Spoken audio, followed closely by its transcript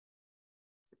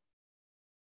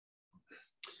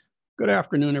Good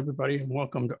afternoon, everybody, and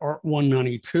welcome to Art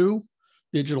 192,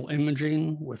 Digital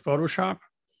Imaging with Photoshop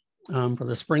for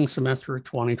the spring semester of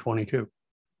 2022.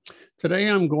 Today,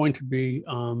 I'm going to be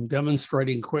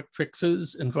demonstrating quick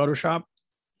fixes in Photoshop.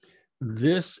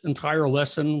 This entire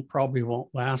lesson probably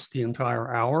won't last the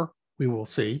entire hour. We will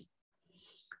see.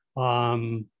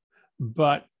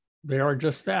 But they are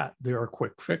just that. They are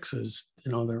quick fixes.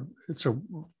 You know, it's a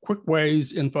quick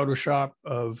ways in Photoshop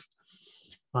of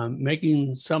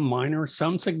making some minor,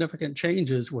 some significant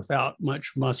changes without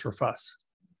much muss or fuss.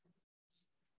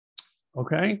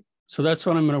 Okay, so that's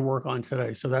what I'm going to work on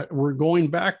today. So that we're going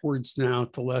backwards now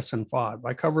to lesson 5.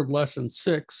 I covered lesson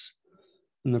 6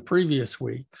 in the previous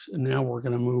weeks, and now we're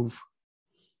going to move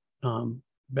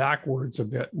backwards a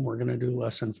bit, and we're going to do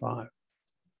lesson 5.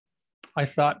 I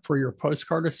thought for your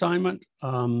postcard assignment,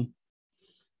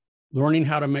 learning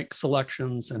how to make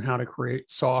selections and how to create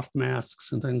soft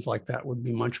masks and things like that would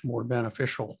be much more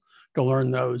beneficial to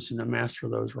learn those and to master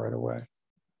those right away.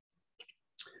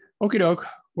 Okie doke.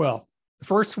 Well, the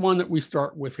first one that we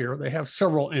start with here, they have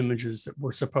several images that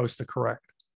we're supposed to correct.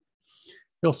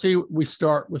 You'll see we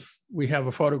have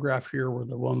a photograph here where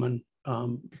the woman,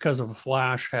 because of a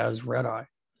flash, has red eye.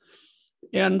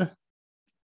 End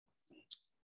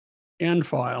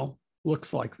file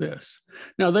looks like this.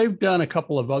 Now they've done a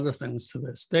couple of other things to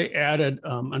this. They added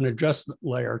an adjustment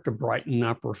layer to brighten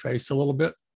up her face a little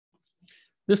bit.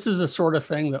 This is a sort of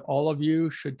thing that all of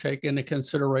you should take into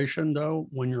consideration though,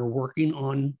 when you're working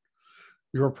on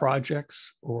your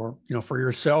projects or, you know, for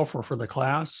yourself or for the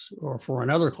class or for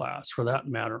another class for that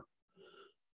matter.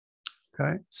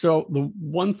 Okay, so the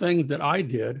one thing that I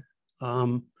did,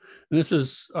 and this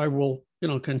is, I will, you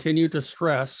know, continue to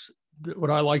stress,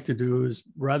 what I like to do is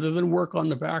rather than work on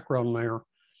the background layer,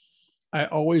 I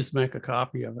always make a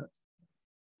copy of it.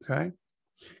 Okay.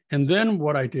 And then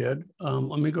what I did,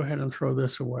 let me go ahead and throw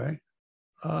this away.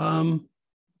 And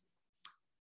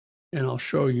I'll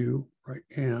show you right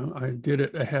now. I did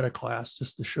it ahead of class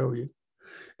just to show you,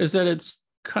 is that it's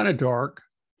kind of dark.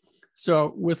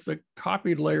 So with the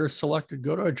copied layer selected,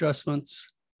 go to adjustments,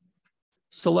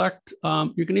 select,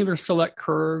 you can either select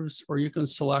curves or you can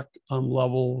select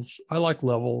levels. I like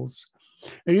levels.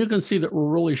 And you can see that we're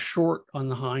really short on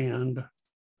the high end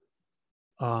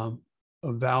of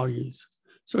values.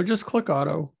 So just click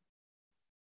auto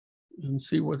and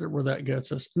see where that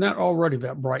gets us. And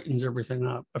that brightens everything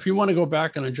up. If you want to go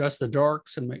back and adjust the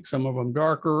darks and make some of them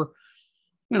darker,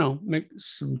 you know, make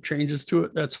some changes to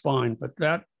it, that's fine. But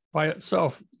that by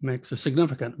itself makes a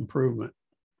significant improvement.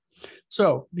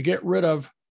 So to get rid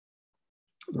of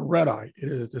the red eye, it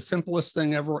is the simplest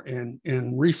thing ever. And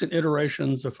in recent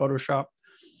iterations of Photoshop,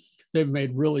 they've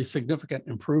made really significant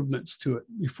improvements to it.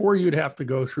 Before you'd have to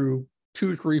go through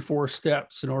 2, 3, 4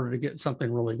 steps in order to get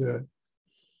something really good.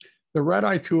 The red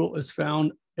eye tool is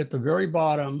found at the very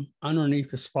bottom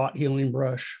underneath the spot healing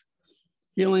brush,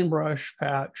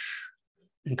 patch,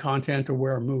 and content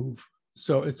aware move.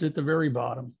 So it's at the very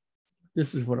bottom.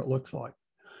 This is what it looks like.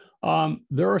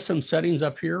 There are some settings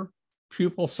up here,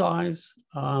 pupil size.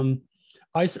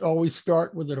 I always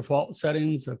start with the default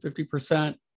settings of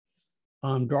 50%,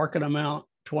 darken amount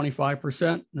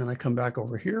 25%, and then I come back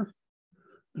over here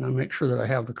and I make sure that I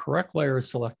have the correct layer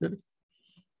selected.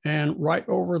 And right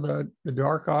over the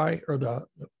dark eye or the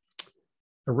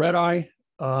red eye,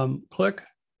 click,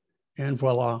 and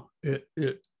voila,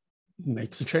 it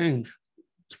makes a change.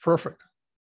 It's perfect.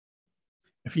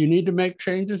 If you need to make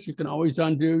changes, you can always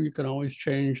undo. You can always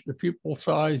change the pupil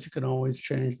size. You can always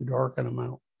change the darken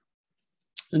amount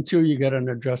until you get an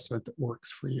adjustment that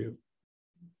works for you.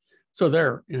 So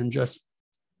there, in just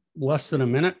less than a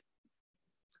minute,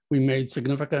 we made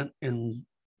significant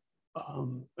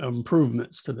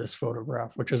improvements to this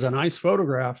photograph, which is a nice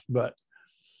photograph, but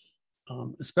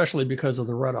especially because of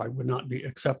the red eye would not be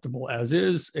acceptable as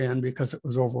is. And because it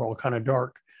was overall kind of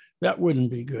dark, that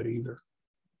wouldn't be good either.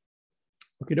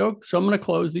 Okie doke, so I'm going to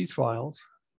close these files.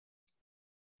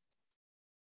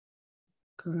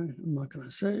 Okay, I'm not going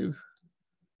to save.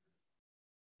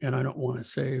 And I don't want to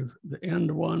save the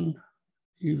end one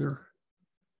either.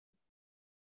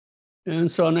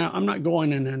 And so now I'm not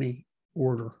going in any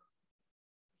order.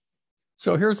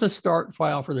 So here's the start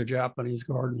file for the Japanese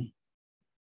garden.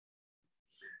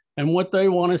 And what they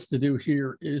want us to do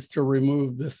here is to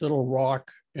remove this little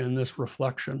rock and this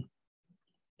reflection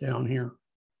down here.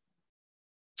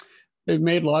 They've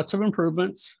made lots of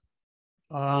improvements.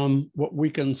 What we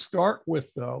can start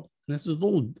with though, and this is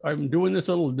I'm doing this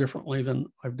a little differently than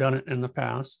I've done it in the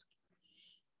past,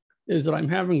 is that I'm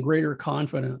having greater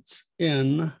confidence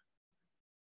in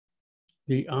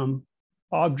the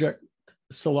object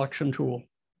selection tool.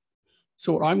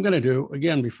 So what I'm going to do,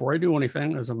 again, before I do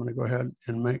anything, is I'm going to go ahead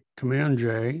and make Command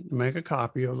J to make a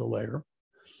copy of the layer.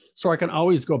 So I can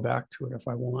always go back to it if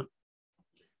I want.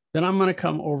 Then I'm going to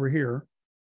come over here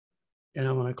and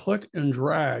I'm going to click and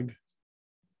drag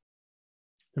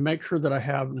to make sure that I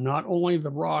have not only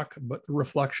the rock, but the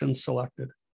reflection selected.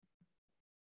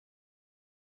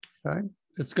 Okay,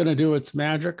 it's going to do its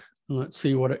magic, and let's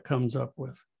see what it comes up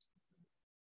with.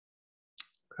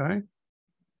 Okay.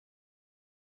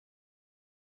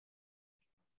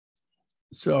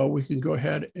 So we can go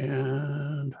ahead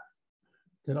and,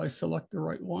 did I select the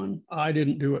right one? I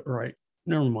didn't do it right.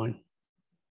 Never mind.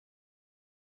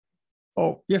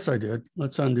 Oh, yes, I did.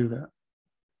 Let's undo that.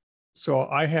 So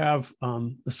I have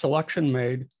the selection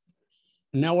made.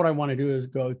 Now what I want to do is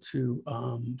go to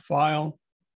File,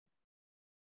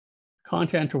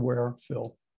 Content Aware,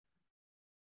 Fill.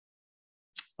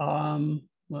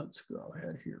 Let's go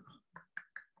ahead here.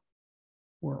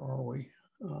 Where are we?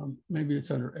 Maybe it's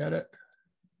under Edit.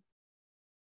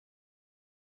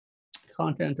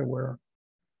 Content Aware,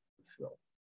 Fill.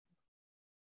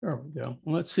 There we go.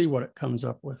 Let's see what it comes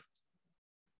up with.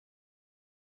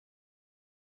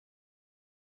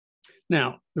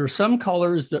 Now, there are some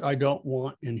colors that I don't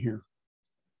want in here.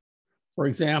 For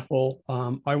example,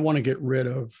 I want to get rid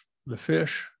of the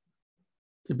fish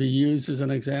to be used as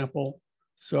an example.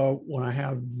 So when I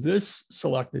have this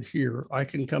selected here, I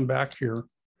can come back here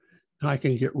and I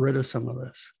can get rid of some of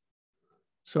this.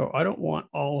 So I don't want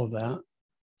all of that.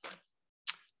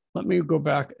 Let me go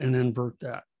back and invert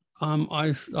that.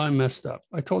 I messed up.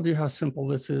 I told you how simple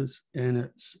this is, and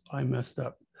I messed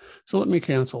up. So let me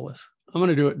cancel this. I'm going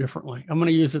to do it differently. I'm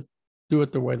going to do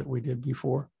it the way that we did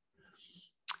before.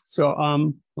 So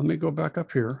let me go back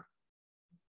up here.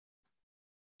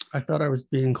 I thought I was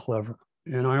being clever,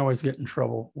 and I always get in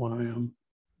trouble when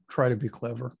I try to be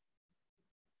clever.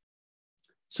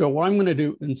 So what I'm going to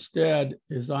do instead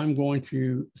is I'm going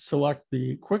to select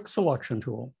the quick selection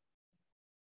tool,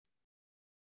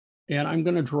 and I'm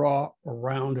going to draw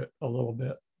around it a little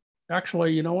bit.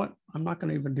 Actually, you know what? I'm not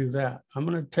going to even do that. I'm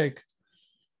going to take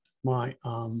my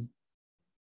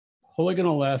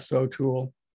polygonal lasso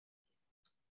tool,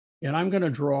 and I'm going to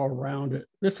draw around it.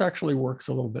 This actually works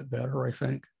a little bit better, I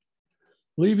think,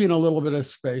 leaving a little bit of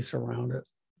space around it.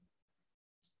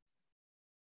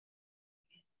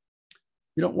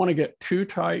 You don't want to get too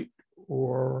tight,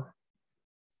 or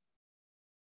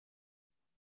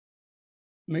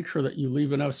make sure that you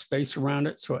leave enough space around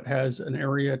it so it has an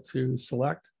area to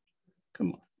select.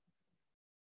 Come on.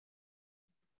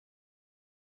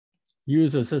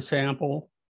 Use as a sample.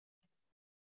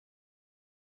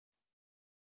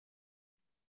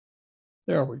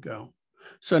 There we go.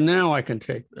 So now I can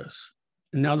take this.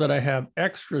 And now that I have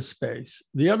extra space,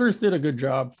 the others did a good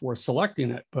job for selecting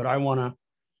it, but I want to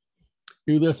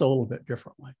do this a little bit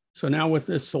differently. So now with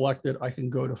this selected, I can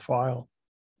go to File,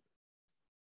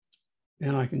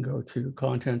 and I can go to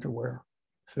Content Aware,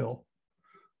 Fill.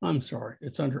 I'm sorry,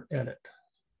 it's under Edit.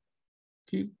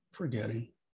 Keep forgetting.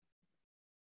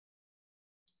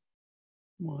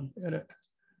 Come on, Edit,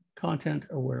 Content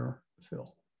Aware,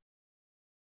 Fill.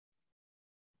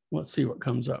 Let's see what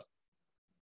comes up.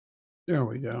 There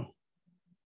we go.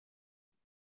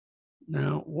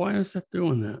 Now, why is it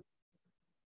doing that?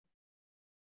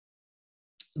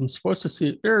 I'm supposed to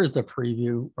see, there's the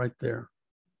preview right there.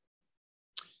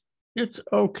 It's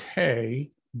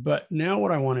okay, but now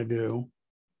what I want to do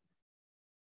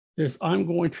is I'm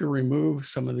going to remove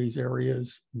some of these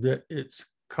areas that it's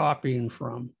copying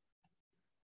from.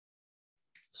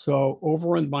 So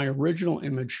over in my original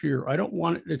image here, I don't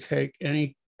want it to take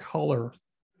any color,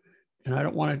 and I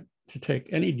don't want it to take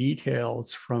any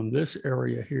details from this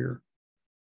area here.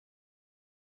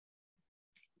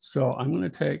 So I'm going to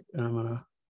take, and I'm going to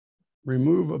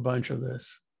remove a bunch of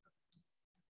this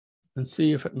and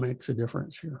see if it makes a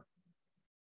difference here.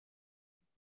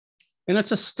 And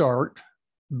it's a start,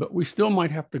 but we still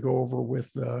might have to go over with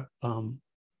the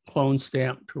clone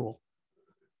stamp tool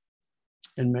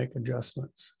and make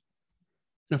adjustments.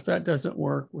 And if that doesn't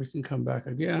work, we can come back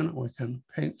again. We can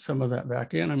paint some of that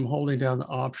back in. I'm holding down the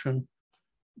Option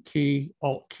key,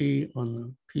 Alt key on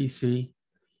the PC,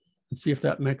 and see if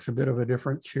that makes a bit of a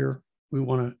difference here. We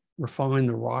want to refine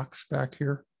the rocks back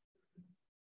here.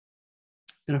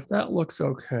 And if that looks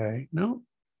okay, no,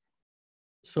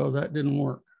 so that didn't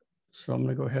work. So I'm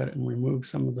going to go ahead and remove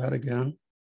some of that again.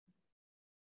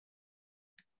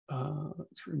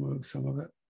 Let's remove some of it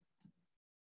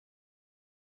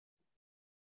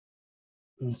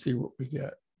and see what we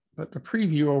get. But the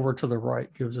preview over to the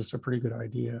right gives us a pretty good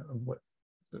idea of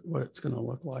what it's going to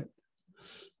look like.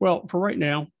 Well, for right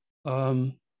now,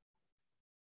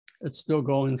 It's still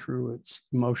going through its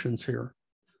motions here.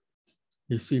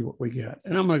 You see what we get.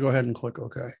 And I'm going to go ahead and click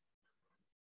OK.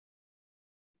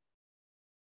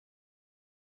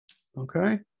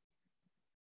 Okay.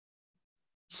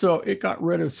 So it got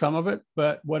rid of some of it,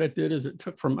 but what it did is it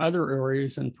took from other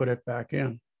areas and put it back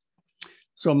in.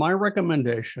 So my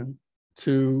recommendation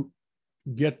to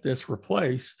get this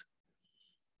replaced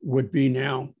would be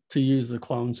now to use the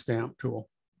clone stamp tool.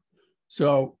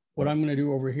 So what I'm going to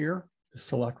do over here is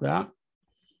select that.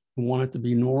 I want it to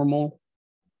be normal.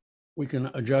 We can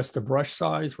adjust the brush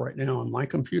size. Right now on my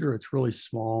computer, it's really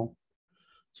small.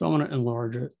 So I'm going to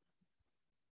enlarge it.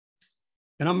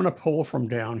 And I'm going to pull from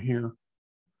down here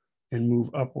and move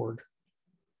upward.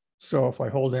 So if I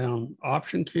hold down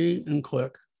Option key and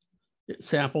click, it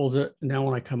samples it. Now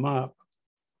when I come up,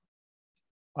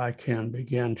 I can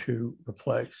begin to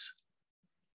replace.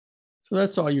 So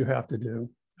that's all you have to do.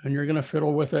 And you're going to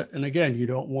fiddle with it. And again, you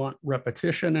don't want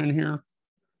repetition in here.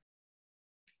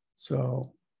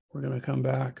 So we're going to come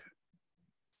back.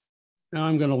 Now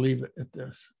I'm going to leave it at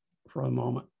this for a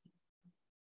moment.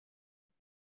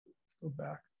 Go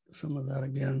back to some of that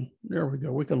again. There we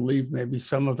go. We can leave maybe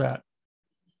some of that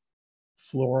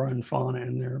flora and fauna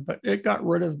in there, but it got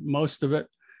rid of most of it.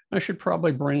 I should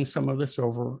probably bring some of this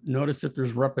over. Notice that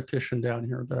there's repetition down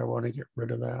here that I want to get rid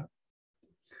of that.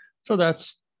 So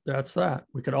that's that.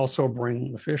 We could also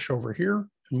bring the fish over here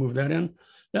and move that in.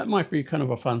 That might be kind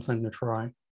of a fun thing to try.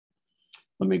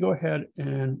 Let me go ahead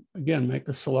and again, make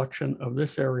the selection of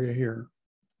this area here.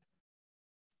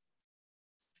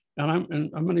 And I'm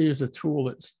going to use a tool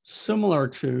that's similar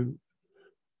to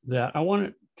that. I want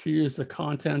it to use the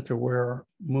Content Aware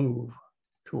Move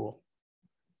tool.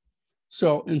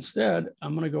 So instead,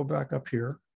 I'm going to go back up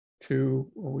here to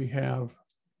where we have,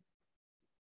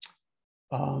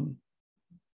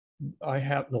 I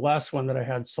have the last one that I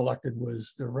had selected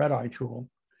was the red eye tool.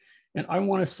 And I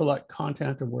want to select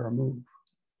Content Aware Move.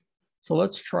 So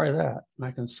let's try that. And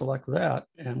I can select that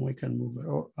and we can move it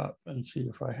up and see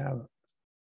if I have it.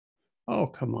 Oh,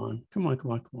 come on, come on,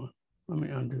 come on, come on. Let me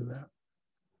undo that.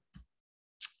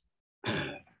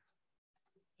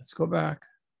 Let's go back.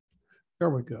 There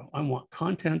we go. I want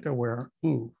Content Aware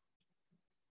Move.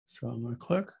 So I'm going to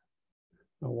click.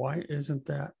 Now, why isn't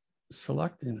that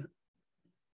selecting it?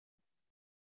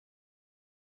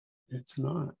 It's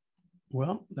not.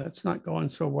 Well, that's not going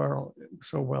so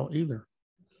well either.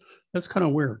 That's kind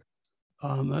of weird.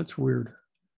 That's weird.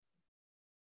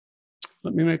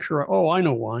 Let me make sure. Oh, I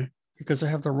know why. Because I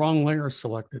have the wrong layer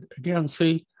selected. Again,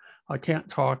 see, I can't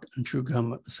talk and chew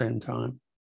gum at the same time.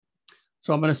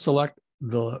 So I'm going to select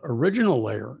the original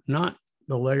layer, not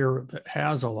the layer that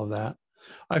has all of that.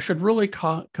 I should really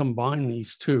combine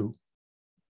these two.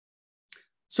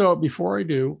 So before I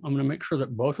do, I'm going to make sure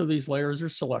that both of these layers are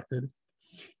selected.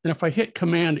 And if I hit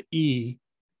Command E,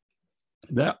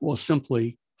 that will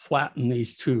simply flatten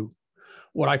these two.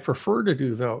 What I prefer to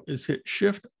do, though, is hit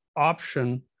Shift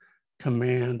Option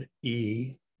Command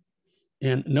E.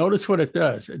 And notice what it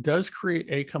does. It does create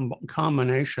a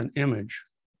combination image,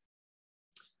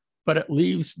 but it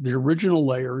leaves the original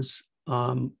layers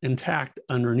intact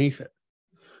underneath it.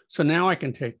 So now I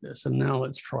can take this and now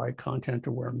let's try Content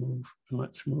Aware Move. And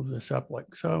let's move this up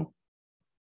like so.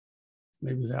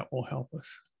 Maybe that will help us.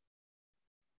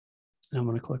 And I'm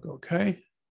going to click OK.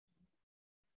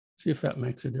 See if that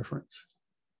makes a difference.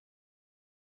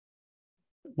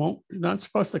 Won't, not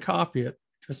supposed to copy it,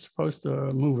 just supposed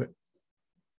to move it.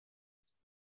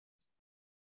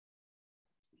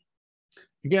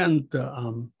 Again,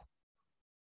 the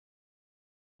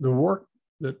work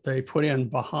that they put in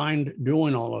behind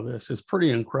doing all of this is pretty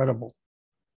incredible.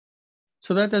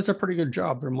 So that does a pretty good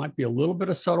job. There might be a little bit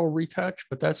of subtle retouch,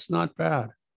 but that's not bad.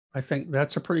 I think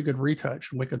that's a pretty good retouch.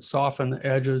 And we could soften the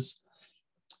edges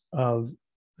of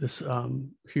this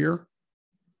here.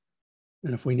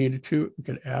 And if we needed to, we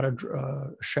could add a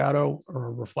shadow or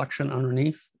a reflection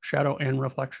underneath, shadow and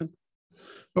reflection.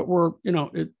 But we're, you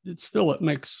know, it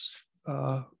makes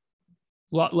a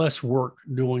lot less work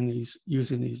doing these,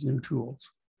 using these new tools.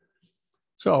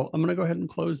 So I'm going to go ahead and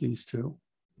close these two.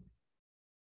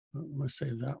 I'm going to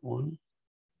save that one.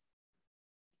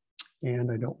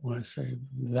 And I don't want to save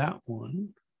that one.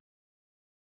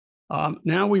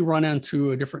 Now we run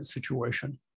into a different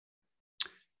situation.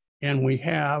 And we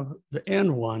have the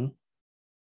end one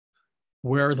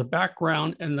where the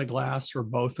background and the glass are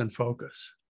both in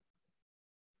focus.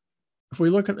 If we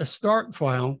look at the start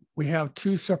file, we have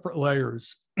two separate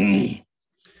layers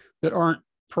that aren't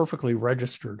perfectly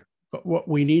registered. But what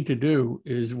we need to do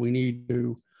is we need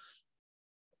to,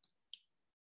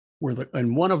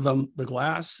 and one of them, the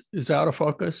glass is out of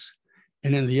focus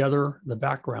And in the other, the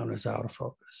background is out of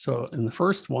focus. So in the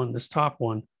first one, this top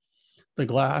one, the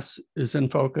glass is in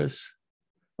focus,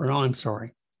 or no, I'm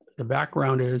sorry. The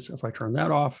background is, if I turn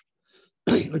that off,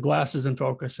 the glass is in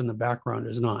focus and the background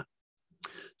is not.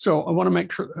 So I want to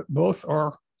make sure that both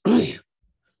are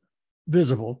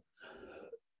visible.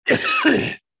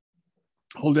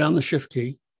 Hold down the shift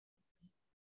key,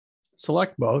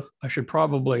 select both. I should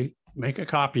probably make a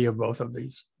copy of both of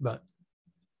these, but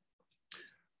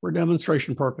for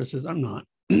demonstration purposes, I'm not.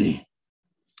 And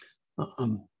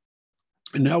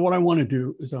now what I want to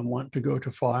do is I want to go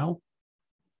to File,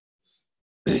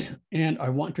 and I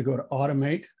want to go to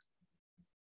Automate,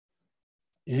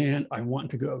 and I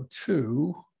want to go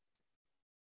to,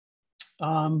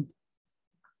 no,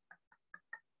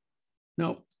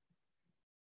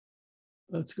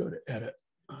 let's go to Edit.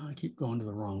 I keep going to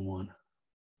the wrong one.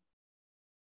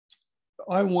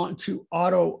 I want to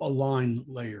auto align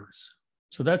layers.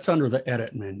 So that's under the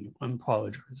Edit menu. I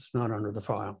apologize, it's not under the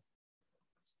File.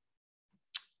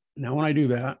 Now when I do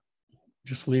that,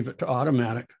 just leave it to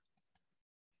automatic.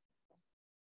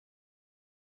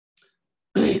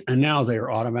 And now they are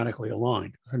automatically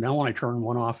aligned. So now when I turn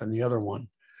one off and the other one,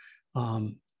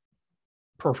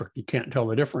 perfect. You can't tell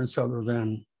the difference other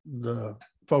than the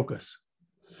focus.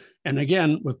 And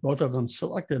again, with both of them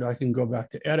selected, I can go back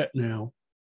to Edit now.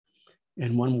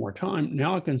 And one more time,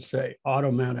 now I can say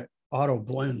automatic, auto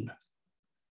blend.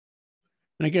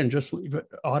 And again, just leave it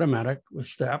automatic with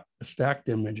stacked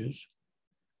images,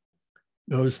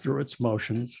 goes through its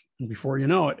motions. And before you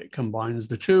know it, it combines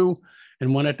the two.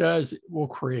 And when it does, it will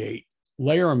create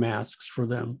layer masks for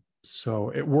them. So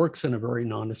it works in a very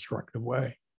non-destructive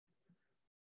way.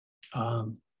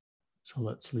 So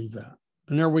let's leave that.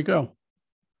 And there we go.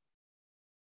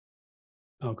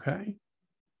 Okay.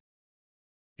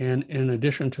 And in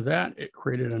addition to that, it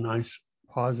created a nice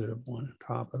positive one on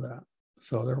top of that.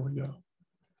 So there we go.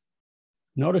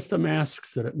 Notice the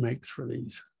masks that it makes for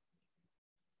these.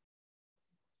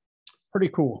 Pretty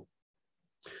cool.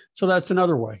 So that's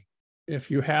another way.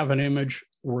 If you have an image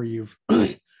where you've,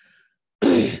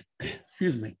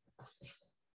 excuse me,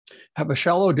 have a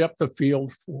shallow depth of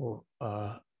field for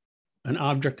an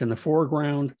object in the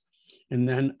foreground, and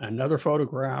then another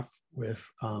photograph with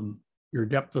your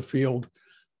depth of field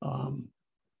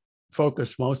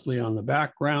focused mostly on the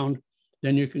background,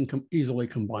 then you can easily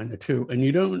combine the two. And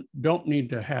you don't need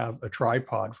to have a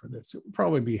tripod for this. It would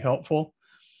probably be helpful,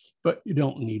 but you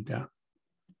don't need that.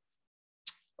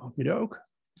 Okie doke.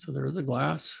 So there's a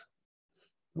glass.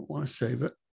 Don't want to save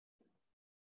it.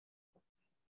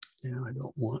 And I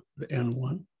don't want the end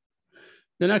one.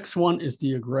 The next one is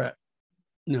the aigrette.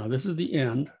 Now this is the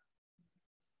end.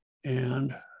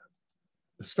 And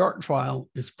the start file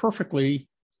is perfectly,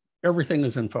 everything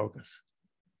is in focus.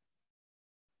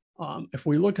 If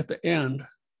we look at the end,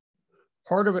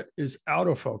 part of it is out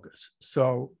of focus.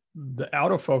 So the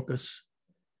out of focus,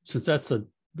 since that's the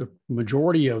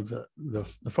majority of the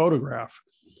photograph,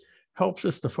 helps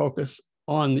us to focus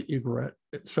on the aigrette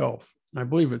itself. I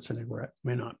believe it's an aigrette,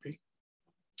 may not be.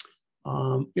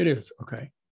 It is, okay.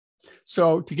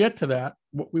 So to get to that,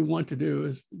 what we want to do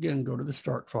is, again, go to the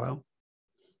start file,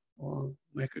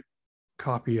 make a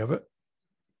copy of it.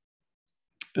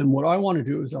 And what I want to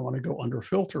do is I want to go under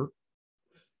filter,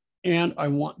 and I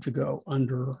want to go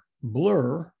under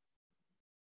blur.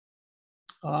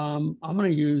 I'm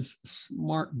going to use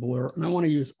smart blur, and I want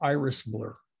to use iris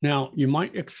blur. Now, you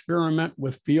might experiment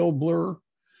with field blur,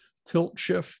 tilt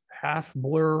shift, path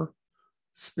blur,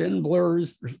 spin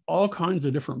blurs. There's all kinds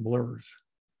of different blurs.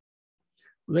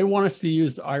 They want us to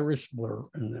use the iris blur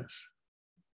in this.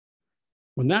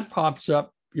 When that pops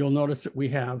up, you'll notice that we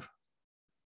have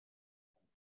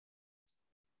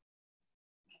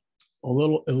a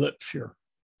little ellipse here.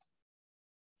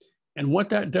 And what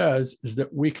that does is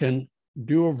that we can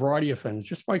do a variety of things.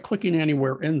 Just by clicking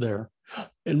anywhere in there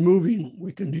and moving,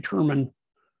 we can determine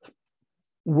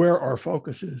where our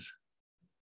focus is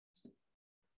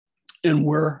and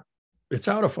where it's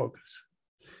out of focus.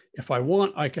 If I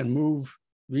want, I can move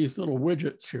these little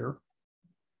widgets here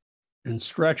and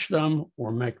stretch them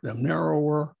or make them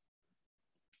narrower.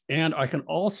 And I can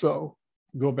also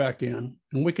go back in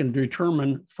and we can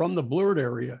determine from the blurred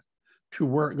area to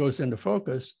where it goes into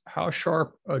focus, how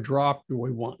sharp a drop do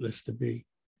we want this to be?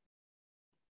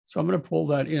 So I'm going to pull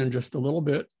that in just a little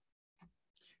bit.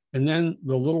 And then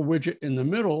the little widget in the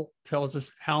middle tells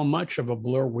us how much of a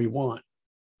blur we want.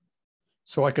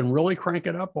 So I can really crank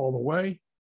it up all the way,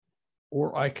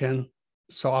 or I can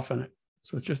soften it.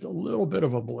 So it's just a little bit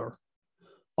of a blur,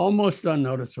 almost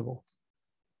unnoticeable.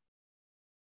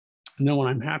 And then when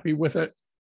I'm happy with it,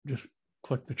 just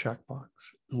click the checkbox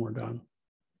and we're done.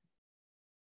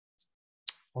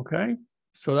 Okay,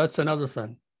 so that's another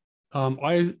thing.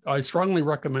 I strongly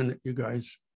recommend that you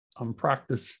guys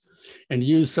practice and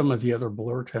use some of the other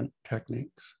blur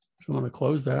techniques. So I'm going to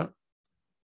close that.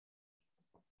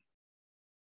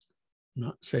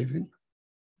 Not saving.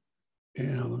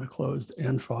 And I'm going to close the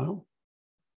end file.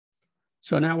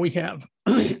 So now we have,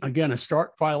 again, a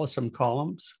start file of some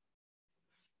columns.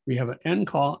 We have an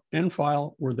end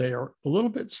file where they are a little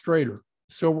bit straighter.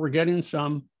 So we're getting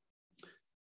some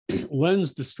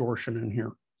lens distortion in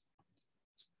here.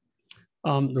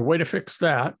 The way to fix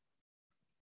that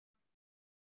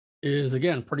is,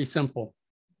 again, pretty simple.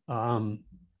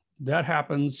 That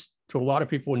happens to a lot of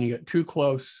people when you get too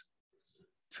close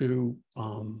to,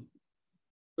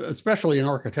 especially an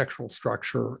architectural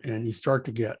structure, and you start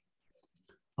to get,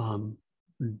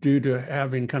 due to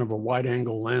having kind of a wide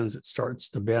angle lens, it starts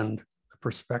to bend the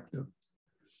perspective.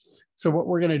 So what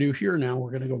we're going to do here now, we're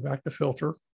going to go back to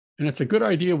filter. And it's a good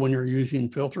idea when you're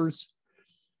using filters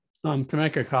to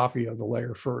make a copy of the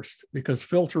layer first, because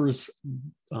filters,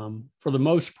 for the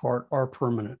most part, are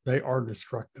permanent. They are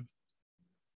destructive.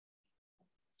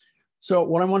 So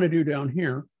what I want to do down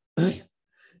here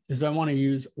is I want to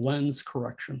use lens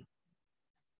correction.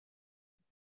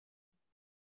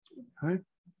 Okay.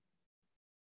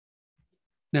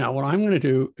 Now, what I'm going to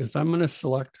do is I'm going to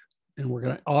select, and we're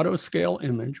going to auto scale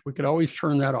image. We could always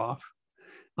turn that off.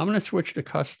 I'm going to switch to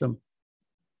custom.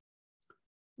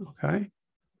 Okay.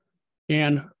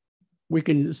 And we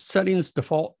can settings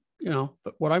default,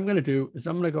 but what I'm going to do is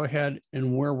I'm going to go ahead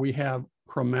and where we have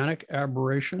chromatic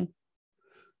aberration,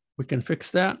 we can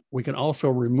fix that. We can also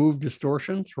remove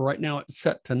distortion. So right now it's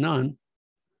set to none.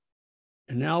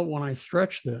 And now when I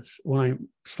stretch this, when I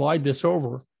slide this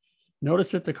over,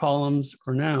 notice that the columns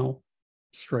are now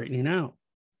straightening out.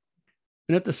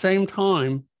 And at the same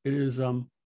time, it is, it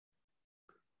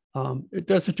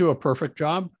doesn't do a perfect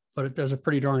job, but it does a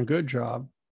pretty darn good job.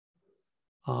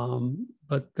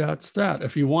 But that's that.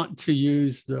 If you want to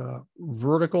use the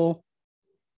vertical,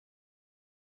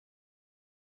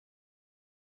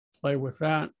 play with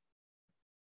that.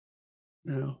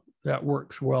 That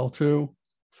works well too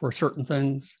for certain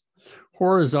things.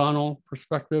 Horizontal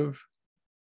perspective.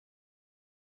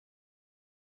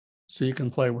 So you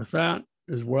can play with that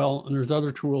as well. And there's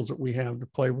other tools that we have to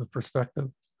play with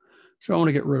perspective. So I want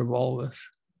to get rid of all of this.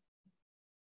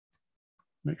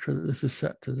 Make sure that this is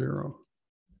set to 0.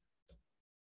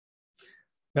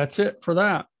 That's it for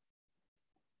that.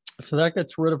 So that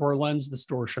gets rid of our lens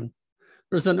distortion.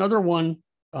 There's another one,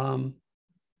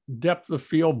 depth of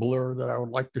field blur, that I would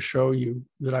like to show you.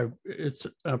 It's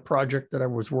a project that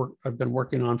I've been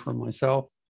working on for myself,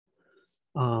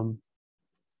 and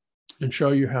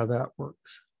show you how that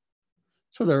works.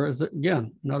 So there is,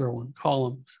 again, another one,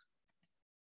 columns.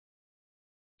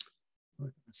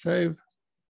 Save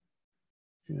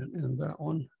and end that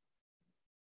one.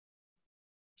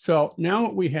 So now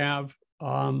what we have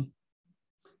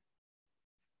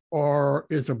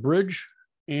is a bridge,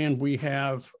 and we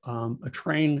have a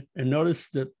train. And notice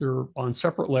that they're on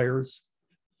separate layers.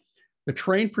 The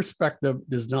train perspective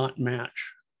does not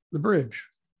match the bridge.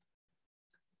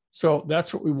 So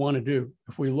that's what we want to do.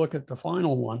 If we look at the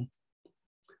final one,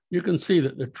 you can see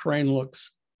that the train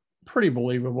looks pretty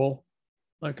believable,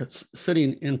 like it's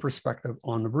sitting in perspective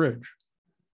on the bridge.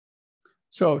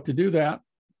 So to do that,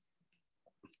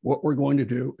 what we're going to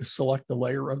do is select the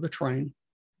layer of the train.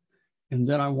 And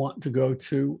then I want to go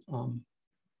to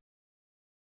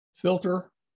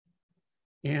filter.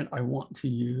 And I want to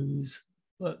use,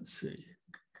 let's see.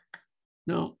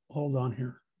 No, hold on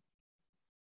here.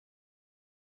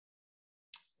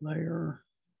 Layer.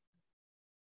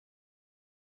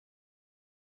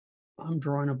 I'm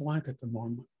drawing a blank at the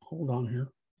moment. Hold on here.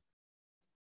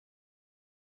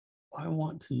 I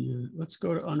want to use, let's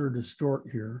go to under distort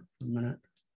here for a minute.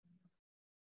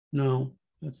 No,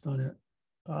 that's not it.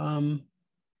 Why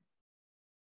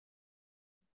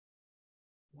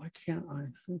can't I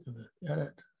think of it?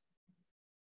 Edit.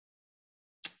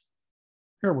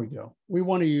 Here we go. We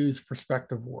want to use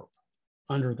perspective warp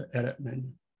under the edit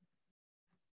menu.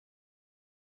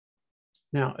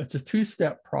 Now, it's a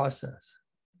two-step process.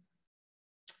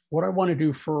 What I want to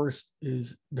do first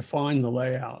is define the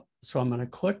layout. So I'm going to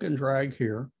click and drag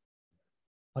here,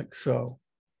 like so.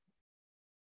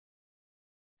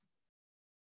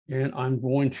 And I'm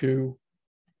going to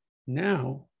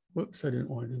now, whoops, I didn't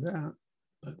want to do that.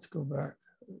 Let's go back.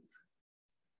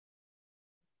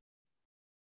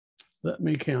 Let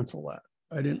me cancel that.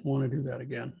 I didn't want to do that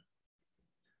again.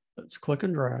 Let's click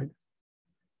and drag.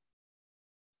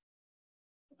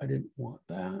 I didn't want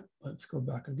that. Let's go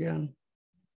back again.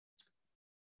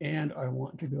 And I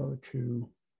want to go to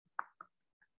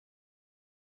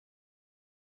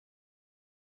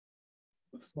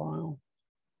File,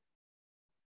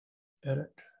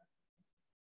 edit,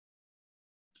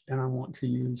 and I want to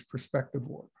use perspective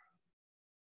warp.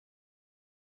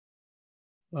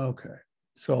 Okay,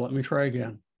 so let me try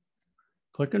again.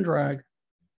 Click and drag.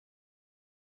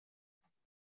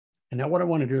 And now what I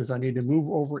want to do is I need to move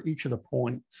over each of the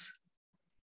points.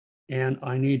 And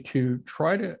I need to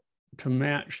try to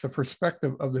match the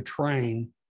perspective of the train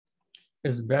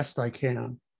as best I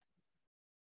can.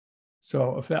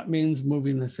 So if that means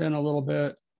moving this in a little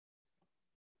bit,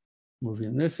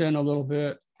 moving this in a little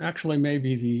bit, actually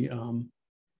maybe the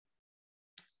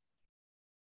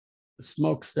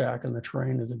smokestack on the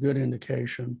train is a good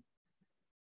indication.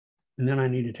 And then I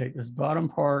need to take this bottom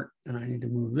part and I need to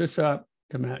move this up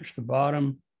to match the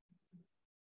bottom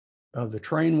of the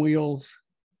train wheels.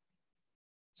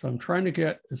 So I'm trying to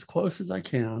get as close as I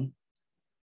can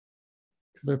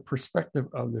to the perspective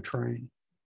of the train.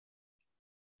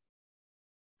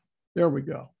 There we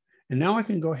go. And now I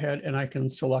can go ahead and I can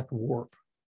select warp.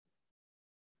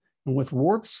 And with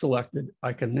warp selected,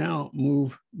 I can now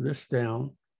move this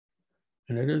down.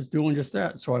 And it is doing just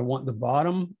that. So I want the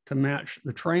bottom to match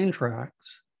the train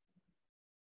tracks.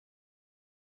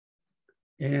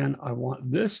 And I want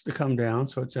this to come down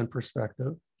so it's in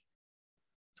perspective.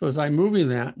 So as I'm moving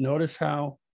that, notice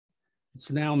how it's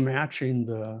now matching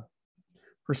the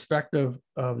perspective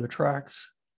of the tracks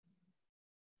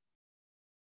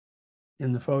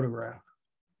in the photograph.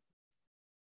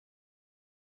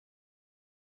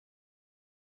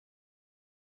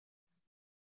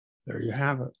 There you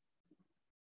have it.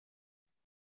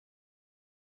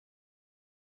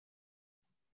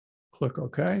 Click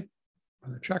OK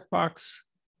on the checkbox.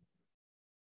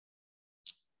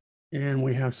 And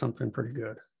we have something pretty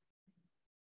good.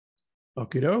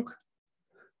 Okie doke.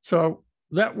 So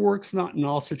that works not in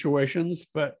all situations,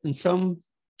 but in some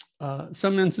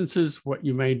instances, what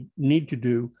you may need to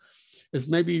do is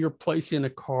maybe you're placing a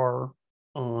car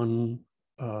on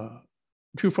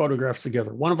two photographs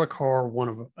together, one of a car,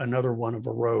 another one of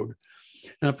a road.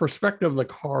 And the perspective of the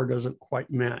car doesn't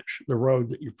quite match the road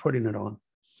that you're putting it on.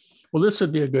 Well, this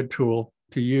would be a good tool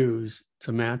to use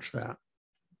to match that.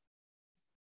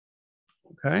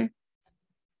 Okay.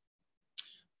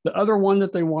 The other one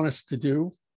that they want us to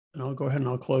do, and I'll go ahead and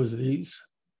I'll close these.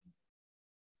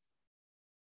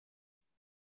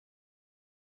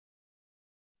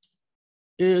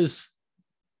 Is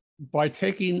by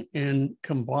taking and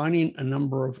combining a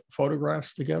number of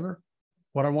photographs together.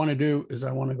 What I want to do is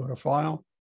I want to go to File,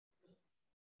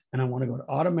 and I want to go to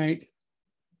Automate,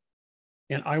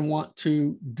 and I want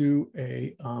to do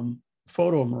a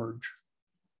photo merge.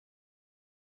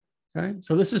 Okay,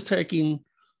 so this is taking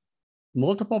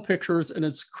multiple pictures and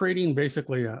it's creating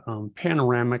basically a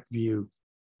panoramic view.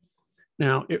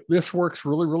 Now, this works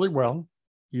really, really well.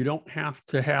 You don't have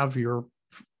to have your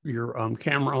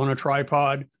camera on a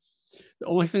tripod. The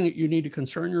only thing that you need to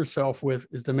concern yourself with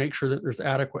is to make sure that there's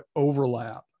adequate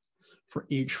overlap for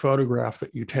each photograph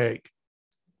that you take.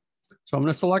 So I'm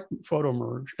going to select Photo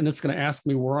Merge, and it's going to ask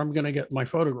me where I'm going to get my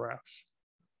photographs.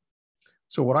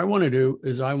 So what I want to do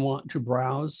is I want to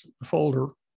browse the folder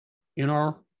in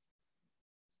our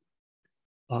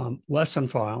lesson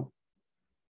file.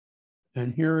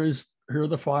 And here are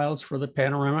the files for the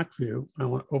panoramic view. I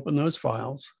want to open those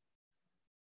files.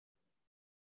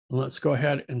 And let's go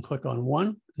ahead and click on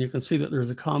one. You can see that there's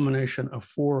a combination of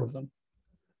 4 of them.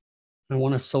 I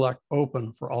want to select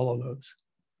Open for all of those.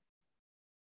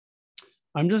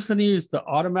 I'm just going to use the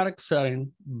automatic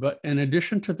setting, but in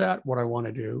addition to that, what I want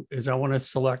to do is I want to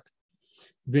select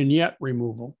vignette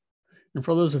removal. And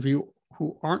for those of you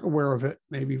who aren't aware of it,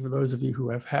 maybe for those of you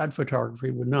who have had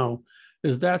photography would know,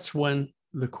 is that's when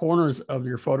the corners of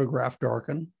your photograph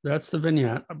darken. That's the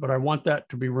vignette, but I want that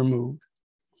to be removed.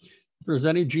 If there's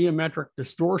any geometric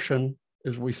distortion,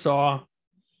 as we saw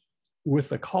with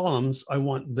the columns, I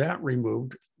want that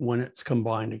removed when it's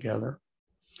combined together.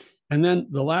 And then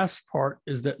the last part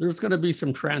is that there's going to be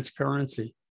some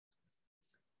transparency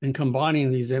in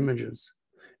combining these images.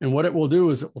 And what it will do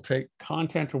is it will take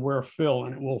content aware fill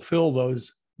and it will fill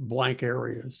those blank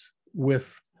areas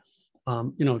with,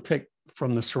 take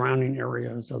from the surrounding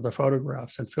areas of the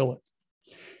photographs and fill it.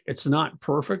 It's not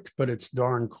perfect, but it's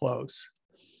darn close.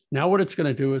 Now what it's going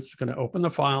to do is it's going to open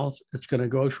the files. It's going to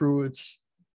go through its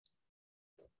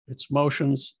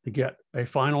motions to get a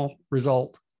final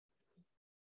result.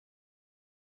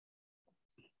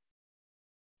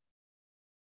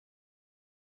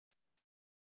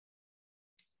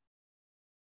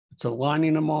 It's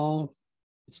aligning them all.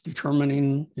 It's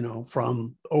determining,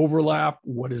 from overlap,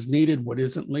 what is needed, what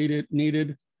isn't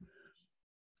needed.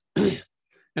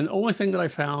 And the only thing that I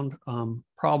found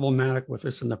problematic with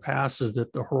this in the past is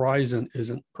that the horizon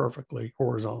isn't perfectly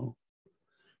horizontal.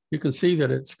 You can see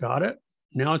that it's got it.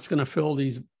 Now it's going to fill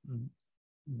these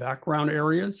background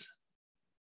areas.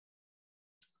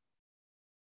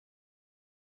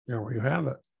 There we have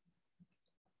it.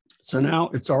 So now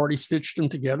it's already stitched them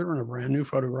together in a brand new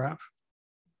photograph.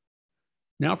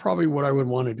 Now probably what I would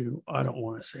want to do, I don't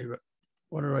want to save it.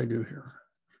 What did I do here?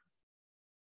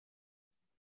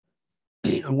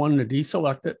 I wanted to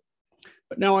deselect it,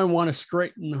 but now I want to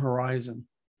straighten the horizon.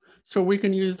 So we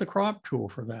can use the crop tool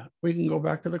for that. We can go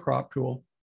back to the crop tool.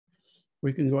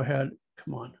 We can go ahead,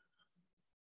 come on.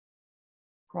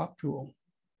 Crop tool.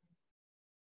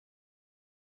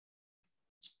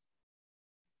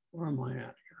 Where am I at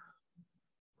here?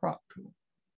 Crop tool.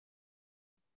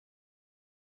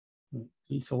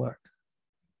 Deselect.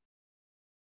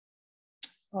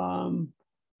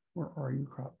 Where are you,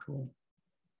 crop tool?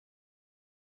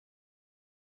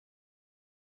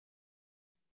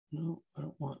 No, I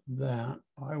don't want that.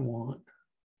 I want,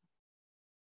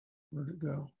 where'd it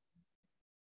go?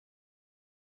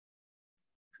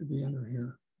 Should be under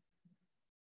here.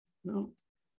 No.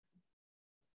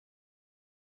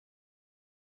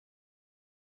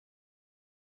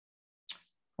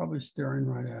 Probably staring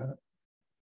right at it.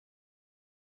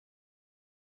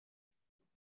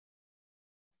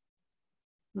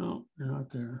 No, they're not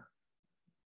there.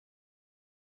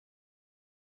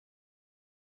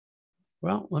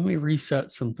 Well, let me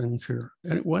reset some things here.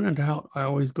 And when in doubt, I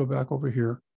always go back over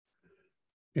here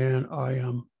and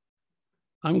I'm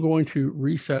going to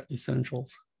reset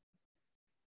essentials.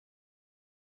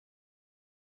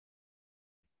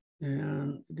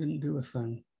 And it didn't do a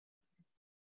thing.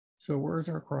 So where's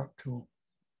our crop tool?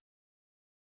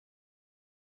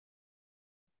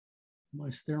 Am I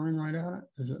staring right at it?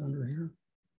 Is it under here?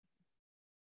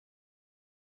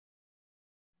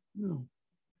 No.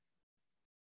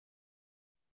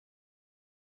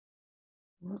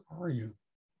 Where are you?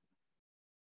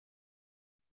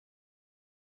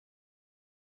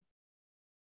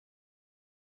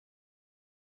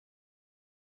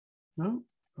 No,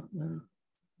 not there.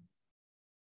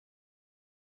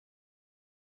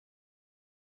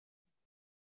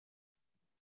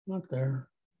 Not there.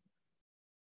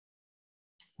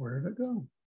 Where did it go?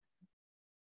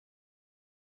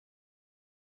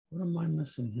 What am I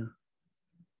missing here?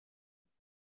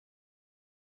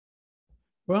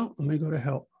 Well, let me go to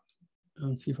help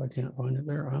and see if I can't find it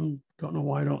there. I don't know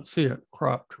why I don't see it.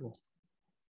 Crop tool.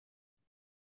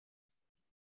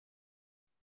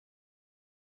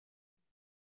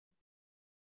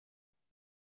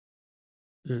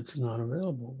 It's not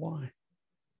available. Why?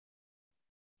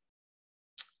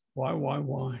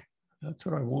 Why? That's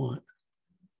what I want.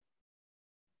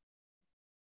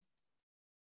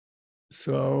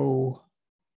 So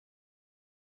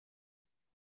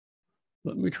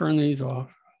let me turn these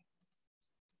off.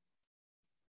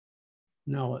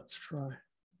 Now let's try.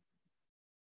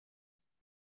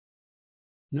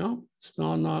 No, it's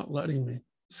not letting me.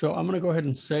 So I'm going to go ahead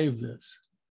and save this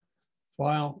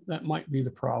file. That might be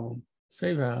the problem.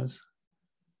 Save as.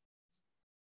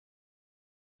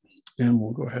 And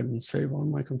we'll go ahead and save on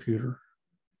my computer.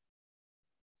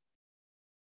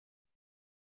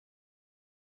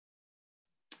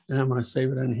 And I'm going to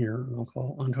save it in here. And I'll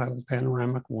call Untitled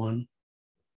Panoramic 1.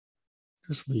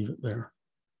 Just leave it there.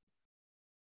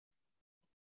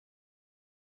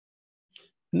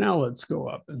 Now let's go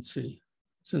up and see.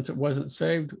 Since it wasn't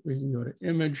saved, we can go to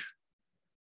Image.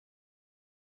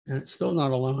 And it's still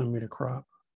not allowing me to crop.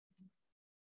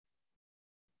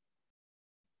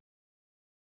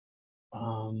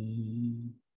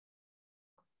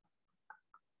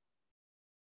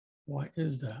 Why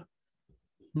is that?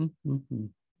 Let's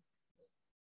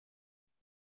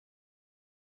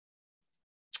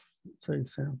say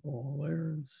sample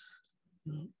layers.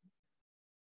 No.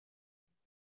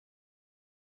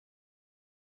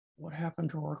 What happened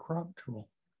to our crop tool?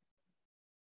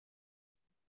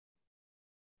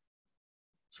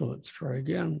 So let's try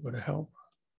again. Go to help.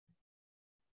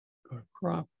 Go to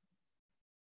crop.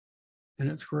 And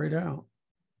it's grayed out.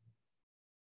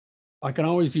 I can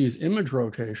always use image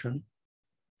rotation.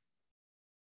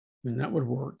 I mean, that would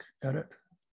work. Edit.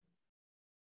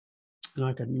 And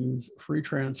I can use free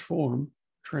transform,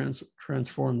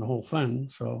 transform the whole thing.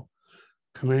 So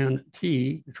Command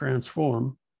T to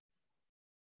transform.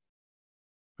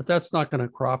 But that's not going to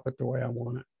crop it the way I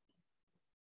want it.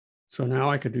 So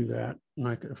now I could do that. And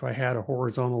I could, if I had a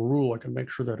horizontal rule, I can make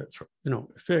sure that it's,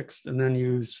 fixed, and then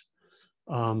use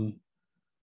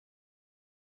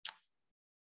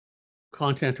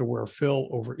content aware fill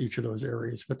over each of those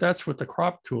areas. But that's what the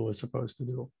crop tool is supposed to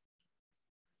do.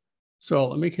 So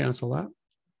let me cancel that.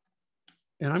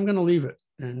 And I'm going to leave it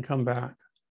and come back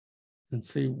and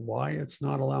see why it's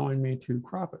not allowing me to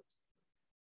crop it.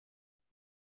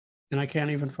 And I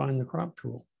can't even find the crop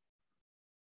tool.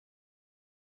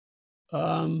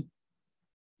 And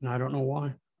I don't know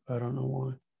why. I don't know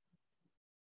why.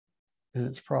 And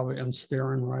it's probably, I'm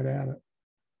staring right at it.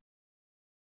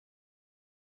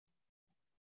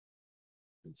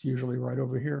 It's usually right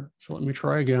over here. So let me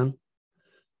try again.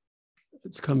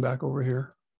 Let's come back over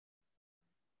here.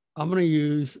 I'm going to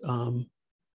use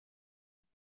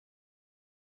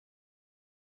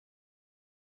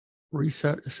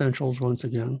Reset Essentials once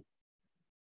again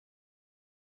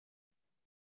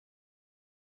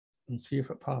and see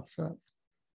if it pops up.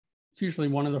 It's usually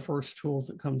one of the first tools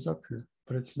that comes up here,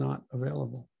 but it's not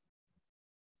available.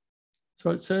 So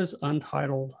it says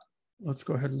untitled. Let's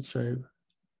go ahead and save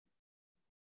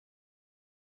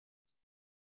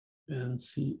and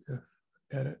see if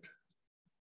edit.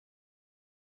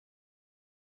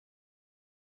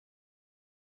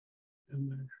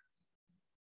 Image.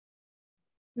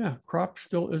 Yeah, crop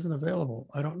still isn't available.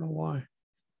 I don't know why.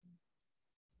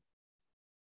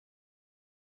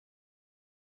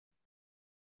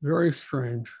 Very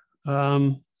strange.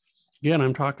 Again,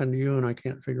 I'm talking to you and I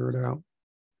can't figure it out.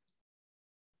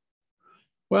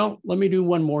 Well, let me do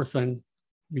one more thing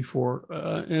before,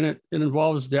 and it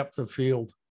involves depth of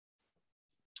field.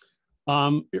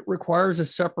 It requires a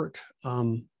separate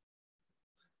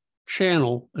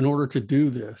channel in order to do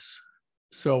this.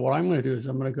 So what I'm going to do is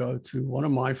I'm going to go to one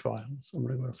of my files. I'm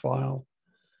going to go to File,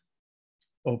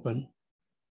 Open.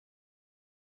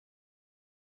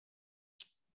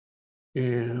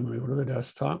 And I'm going to go to the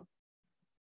desktop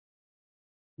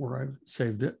where I've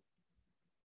saved it.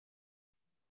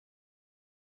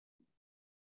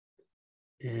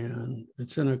 And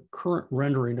it's in a current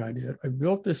rendering I did. I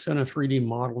built this in a 3D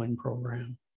modeling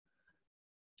program.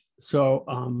 So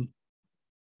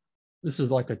this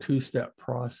is like a two-step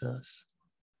process.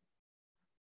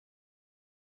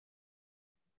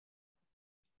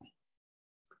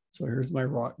 So here's my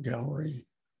rock gallery.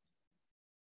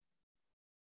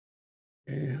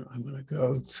 And I'm going to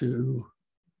go to,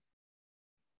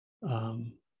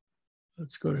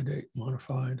 let's go to date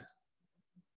modified.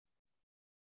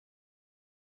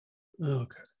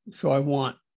 Okay, so I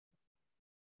want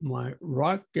my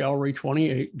rock gallery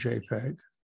 28 JPEG.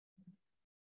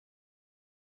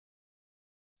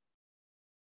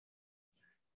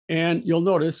 And you'll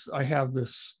notice I have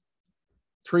this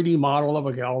 3D model of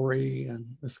a gallery and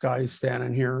this guy's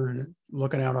standing here and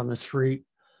looking out on the street,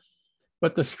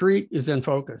 but the street is in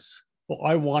focus. Well,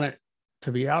 I want it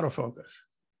to be out of focus.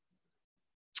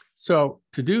 So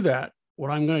to do that, what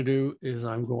I'm going to do is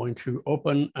I'm going to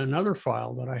open another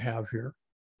file that I have here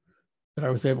that I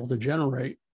was able to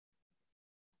generate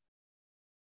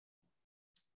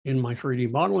in my 3D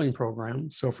modeling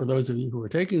program. So for those of you who are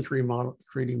taking 3D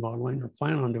modeling or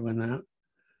plan on doing that,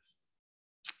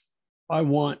 I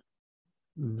want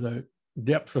the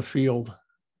depth of field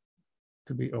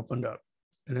to be opened up.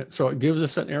 And so it gives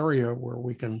us an area where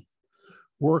we can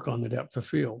work on the depth of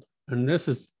field. And this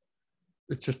is,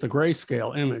 it's just a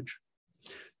grayscale image.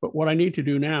 But what I need to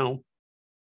do now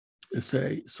is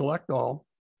say, select all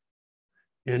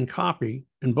and copy.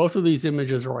 And both of these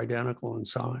images are identical in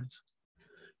size.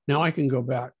 Now I can go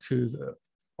back to the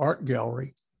art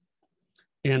gallery.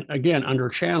 And again, under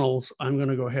channels, I'm going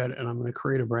to go ahead and I'm going to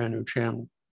create a brand new channel.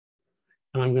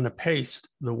 And I'm going to paste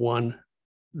the one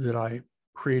that I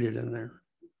created in there.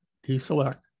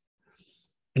 Deselect.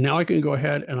 And now I can go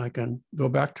ahead and I can go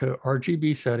back to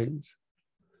RGB settings,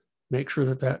 make sure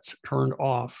that that's turned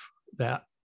off,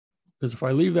 because if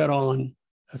I leave that on,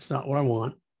 that's not what I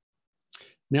want.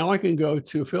 Now I can go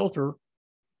to filter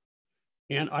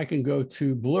and I can go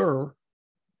to blur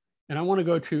and I want to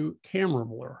go to camera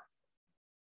blur.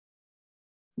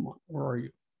 Come on, where are you?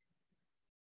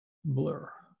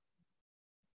 Blur.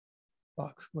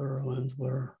 Box blur, lens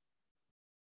blur.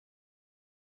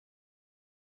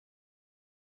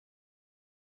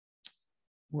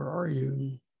 Where are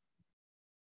you?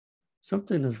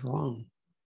 Something is wrong.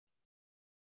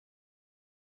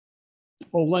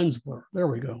 Oh, lens blur. There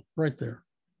we go, right there.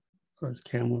 So it's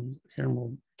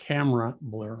camera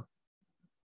blur.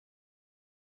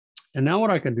 And now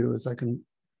what I can do is I can,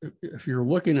 if you're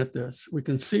looking at this, we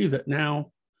can see that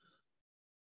now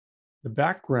the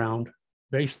background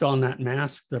based on that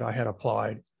mask that I had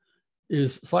applied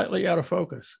is slightly out of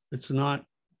focus. It's not,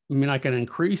 I mean, I can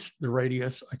increase the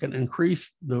radius. I can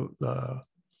increase the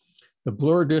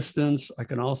blur distance. I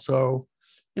can also,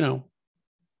 you know,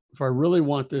 if I really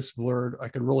want this blurred, I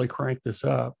can really crank this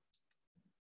up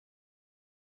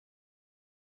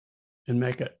and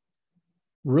make it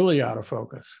really out of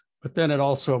focus, but then it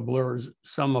also blurs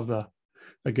some of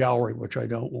the gallery, which I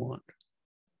don't want.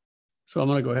 So I'm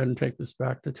going to go ahead and take this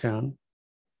back to 10.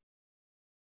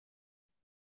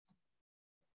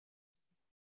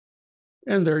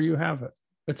 And there you have it.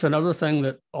 It's another thing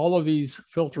that all of these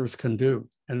filters can do,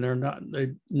 and they're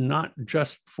not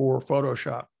just for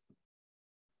Photoshop.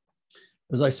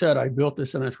 As I said, I built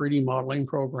this in a 3D modeling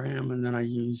program, and then I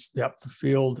used depth of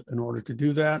field in order to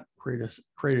do that,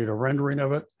 created a rendering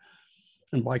of it.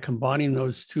 And by combining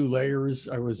those two layers,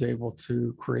 I was able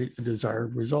to create the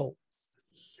desired result.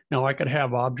 Now I could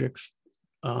have objects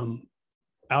out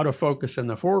of focus in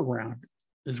the foreground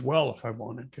as well if I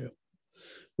wanted to,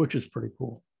 which is pretty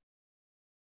cool.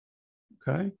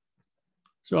 Okay,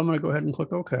 so I'm going to go ahead and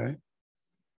click OK.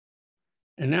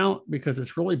 And now, because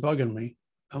it's really bugging me,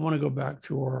 I want to go back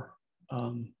to our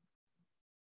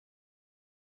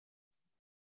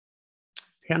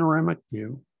panoramic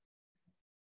view.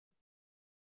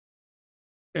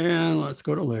 And let's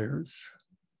go to layers.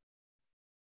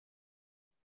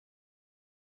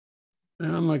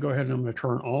 And I'm going to go ahead and I'm going to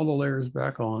turn all the layers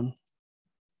back on.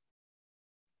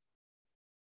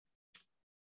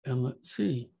 And let's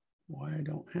see why I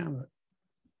don't have it.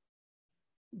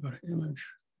 Go to image.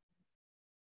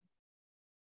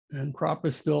 And crop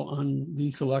is still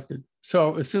deselected.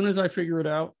 So as soon as I figure it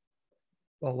out,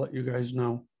 I'll let you guys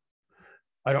know.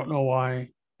 I don't know why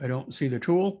I don't see the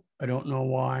tool. I don't know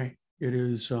why it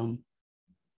is, I'm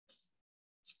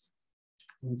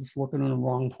just looking in the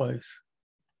wrong place.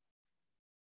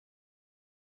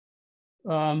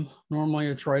 Normally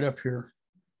it's right up here.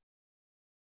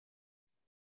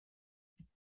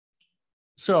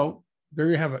 So there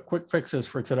you have it, quick fixes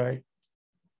for today.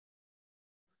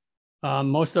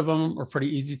 Most of them are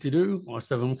pretty easy to do.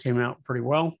 Most of them came out pretty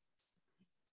well.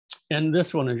 And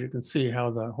this one, as you can see how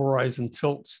the horizon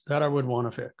tilts, that I would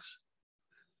want to fix.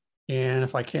 And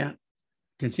if I can't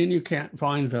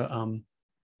find the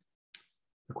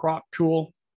crop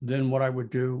tool, then what I would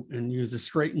do and use the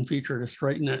straighten feature to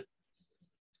straighten it.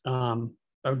 I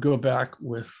would go back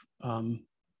with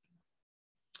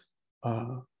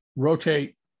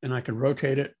rotate, and I could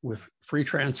rotate it with free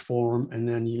transform and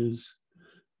then use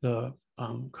the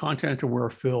content aware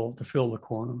fill to fill the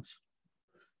corners.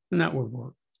 And that would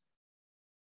work.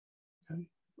 Okay.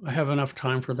 I have enough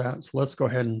time for that. So let's go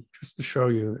ahead and just to show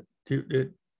you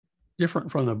it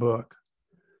different from the book.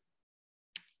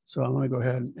 So I'm going to go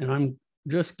ahead and I'm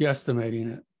just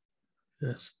guesstimating it.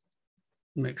 This,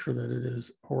 make sure that it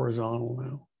is horizontal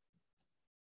now.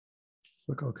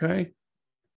 Click OK.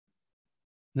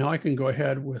 Now I can go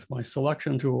ahead with my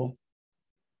selection tool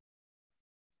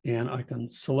and I can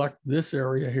select this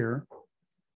area here.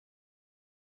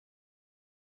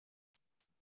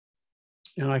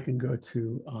 And I can go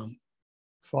to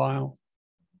File,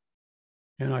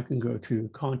 and I can go to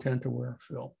Content Aware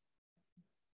Fill.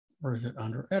 Or is it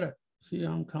under Edit? See,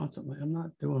 I'm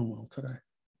not doing well today.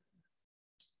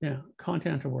 Yeah,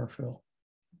 Content Aware Fill.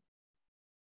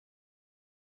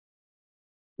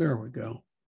 There we go.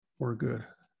 We're good.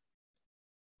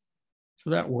 So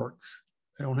that works.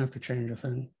 I don't have to change a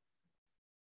thing.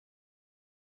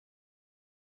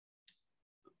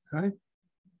 Okay.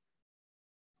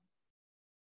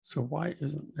 So why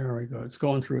isn't, there we go. It's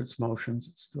going through its motions.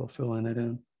 It's still filling it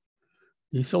in.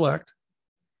 Deselect.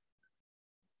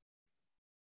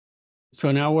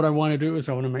 So now what I want to do is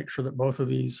I want to make sure that both of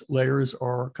these layers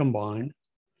are combined.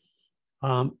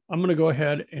 I'm going to go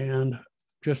ahead and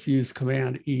just use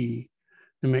Command E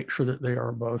to make sure that they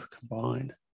are both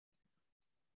combined.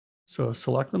 So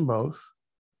select them both,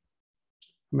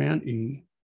 Command E,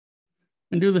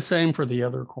 and do the same for the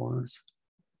other corners.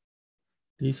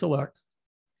 Deselect,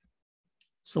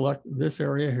 select this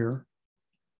area here.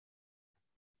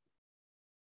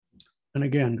 And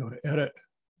again, go to Edit.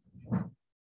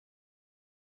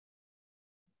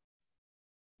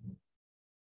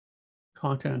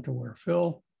 Content Aware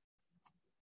Fill.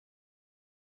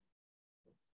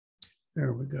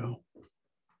 There we go.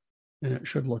 And it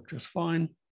should look just fine.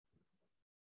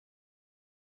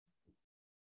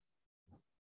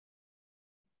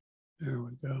 There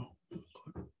we go.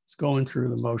 It's going through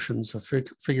the motions of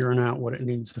figuring out what it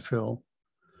needs to fill.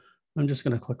 I'm just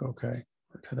going to click OK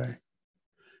for today.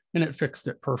 And it fixed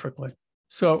it perfectly.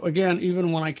 So again,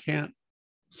 even when I can't,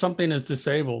 something is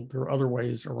disabled, there are other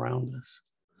ways around this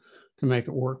to make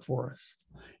it work for us.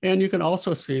 And you can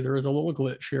also see there is a little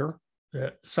glitch here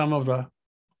that some of the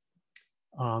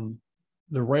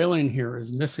railing here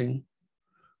is missing.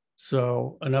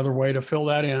 So another way to fill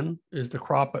that in is to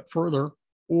crop it further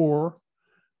or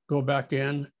go back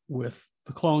in with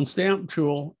the clone stamp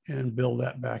tool and build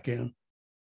that back in.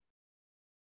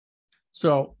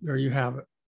 So there you have it.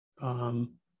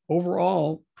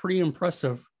 Overall, pretty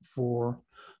impressive for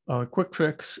a quick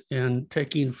fix in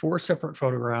taking 4 separate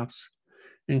photographs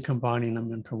and combining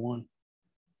them into one.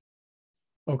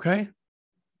 Okay.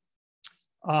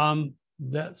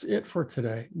 That's it for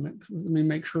today. Let me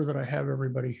make sure that I have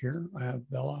everybody here. I have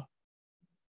Bella.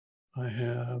 I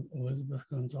have Elizabeth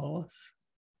Gonzalez.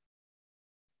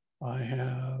 I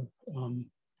have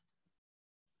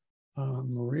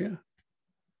Maria.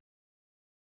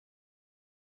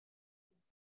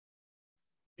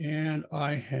 And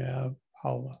I have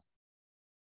Paula.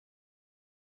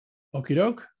 Okie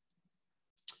doke.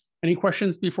 Any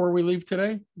questions before we leave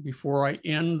today? Before I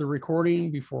end the recording,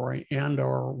 before I end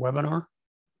our webinar?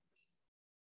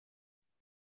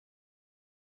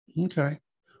 Okay.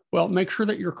 Well, make sure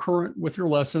that you're current with your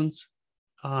lessons.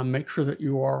 Make sure that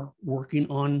you are working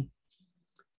on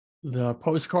the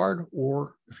postcard,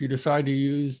 or if you decide to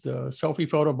use the selfie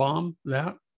photo bomb,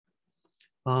 that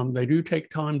they do take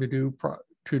time to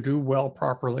do well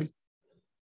properly.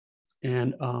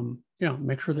 And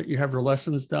make sure that you have your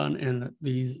lessons done and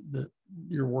that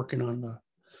you're working on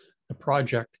the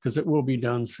project, because it will be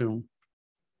done soon.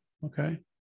 Okay.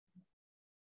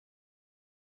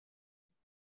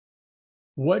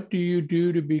 What do you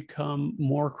do to become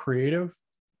more creative?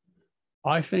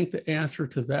 I think the answer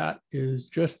to that is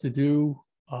just to do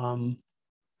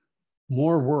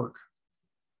more work.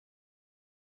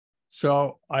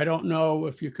 So I don't know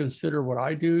if you consider what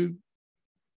I do,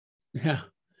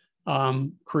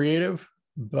 creative,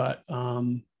 but I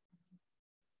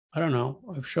don't know.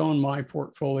 I've shown my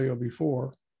portfolio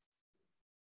before,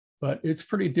 but it's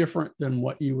pretty different than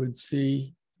what you would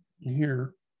see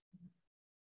here.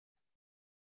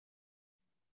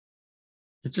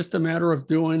 It's just a matter of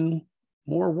doing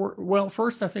more work. Well,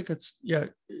 first, I think it's,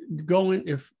 if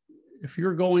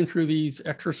you're going through these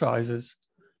exercises,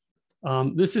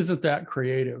 this isn't that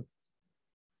creative.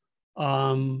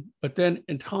 But then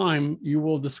in time, you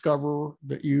will discover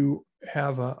that you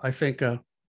have, I think, a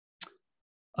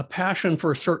passion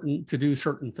for to do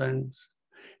certain things.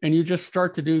 And you just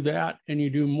start to do that and you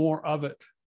do more of it.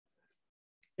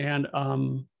 And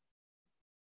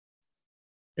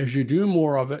as you do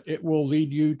more of it, it will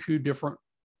lead you to different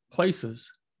places.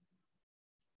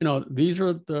 You know, these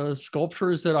are the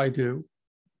sculptures that I do.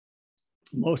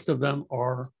 Most of them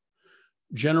are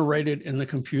generated in the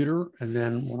computer. And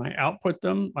then when I output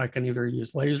them, I can either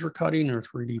use laser cutting or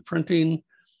 3D printing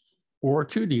or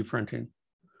 2D printing.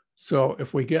 So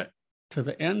if we get to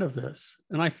the end of this,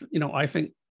 and I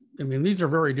think, these are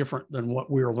very different than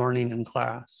what we were learning in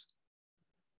class.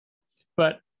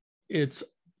 But it's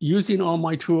using all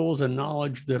my tools and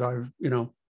knowledge that I've,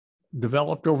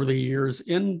 developed over the years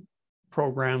in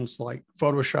programs like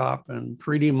Photoshop and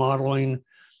 3D modeling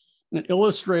and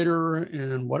Illustrator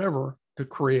and whatever to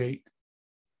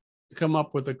come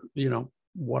up with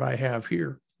what I have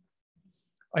here.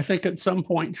 I think at some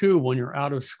point too, when you're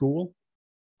out of school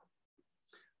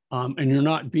and you're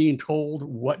not being told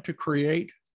what to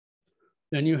create,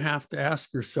 then you have to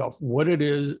ask yourself what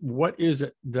is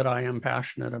it that I am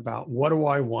passionate about? What do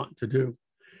I want to do?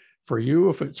 For you,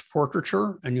 if it's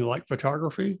portraiture and you like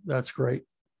photography, that's great.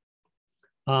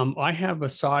 I have a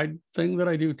side thing that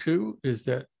I do too, is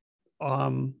that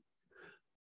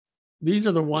these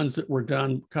are the ones that were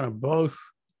done kind of both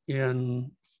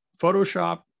in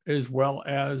Photoshop as well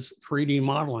as 3D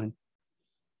modeling.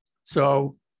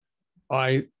 So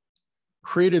I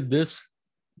created this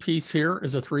piece here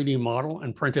as a 3D model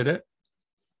and printed it.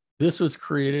 This was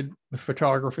created with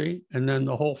photography, and then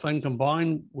the whole thing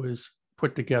combined was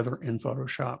put together in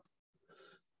Photoshop.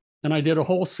 And I did a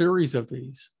whole series of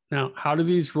these. Now, how do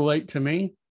these relate to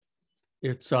me?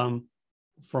 It's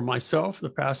for myself, the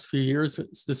past few years,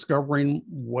 it's discovering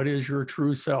what is your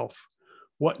true self.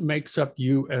 What makes up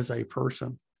you as a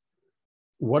person?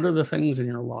 What are the things in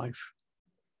your life?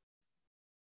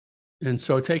 And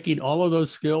so taking all of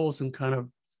those skills and kind of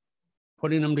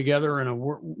putting them together in a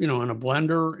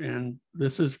blender, and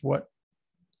this is what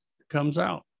comes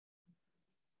out.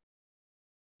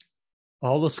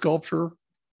 All the sculpture,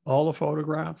 all the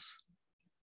photographs.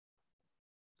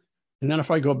 And then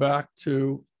if I go back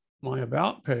to my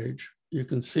About page, you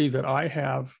can see that I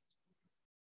have,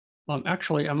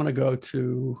 actually, I'm going to go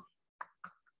to,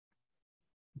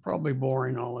 probably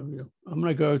boring all of you. I'm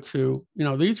going to go to,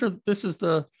 this is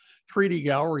the 3D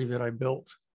gallery that I built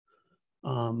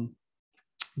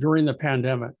during the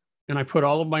pandemic. And I put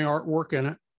all of my artwork in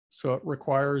it. So it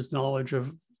requires knowledge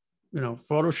of,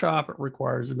 Photoshop. It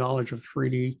requires knowledge of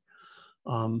 3D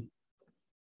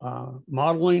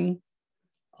modeling.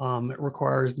 It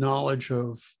requires knowledge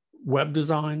of web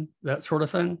design, that sort of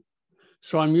thing.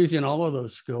 So I'm using all of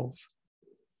those skills.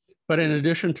 But in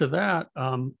addition to that,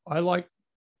 I like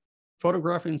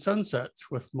photographing sunsets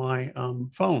with my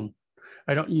phone.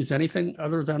 I don't use anything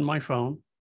other than my phone.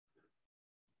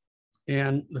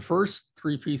 And the first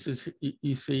three pieces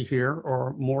you see here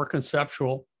are more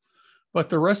conceptual, but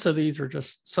the rest of these are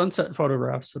just sunset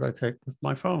photographs that I take with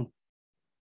my phone.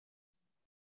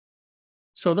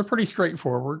 So they're pretty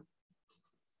straightforward.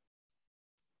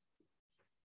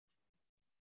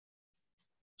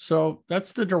 So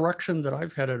that's the direction that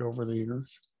I've headed over the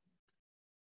years.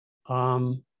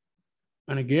 And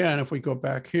again, if we go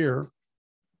back here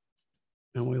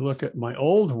and we look at my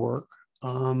old work,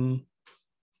 I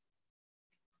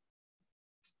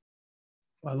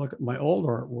look at my old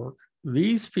artwork,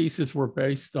 these pieces were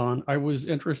based on, I was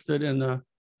interested in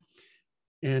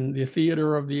the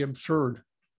theater of the absurd.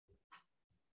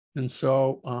 And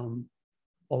so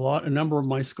a number of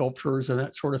my sculptures and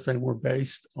that sort of thing were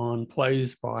based on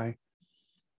plays by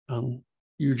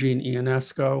Eugene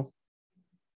Ionesco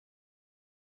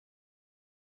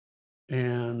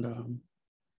and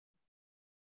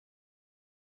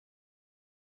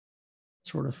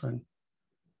sort of thing.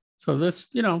 So this,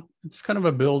 it's kind of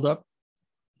a buildup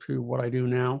to what I do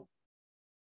now.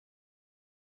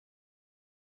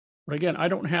 But again, I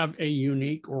don't have a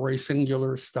unique or a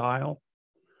singular style.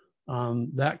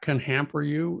 That can hamper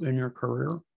you in your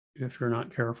career if you're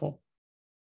not careful.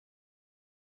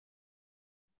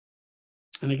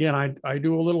 And again, I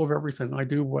do a little of everything. I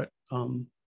do what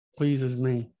pleases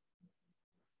me.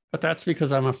 But that's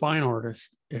because I'm a fine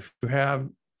artist. If you have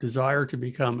desire to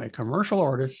become a commercial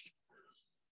artist,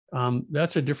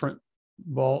 that's a different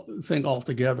thing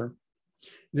altogether.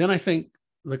 Then I think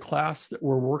the class that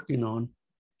we're working on,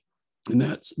 and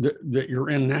that you're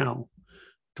in now,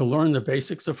 to learn the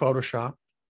basics of Photoshop.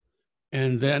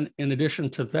 And then in addition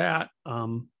to that,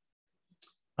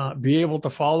 be able to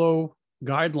follow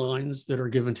guidelines that are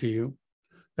given to you.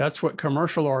 That's what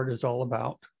commercial art is all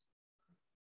about.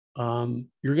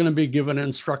 You're going to be given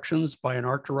instructions by an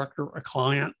art director, a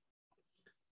client,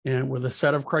 and with a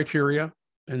set of criteria,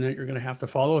 and then you're going to have to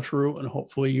follow through, and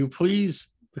hopefully you please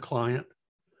the client.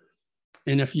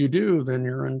 And if you do, then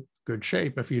you're in good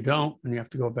shape. If you don't, then you have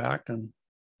to go back and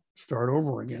start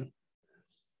over again.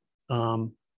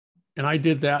 And I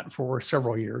did that for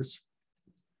several years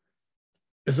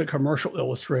as a commercial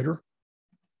illustrator,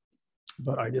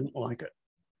 but I didn't like it.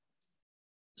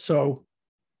 So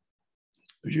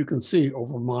as you can see,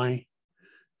 over my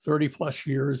 30 plus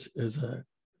years as a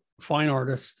fine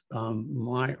artist,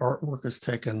 my artwork has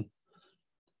taken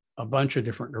a bunch of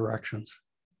different directions.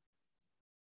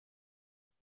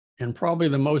 And probably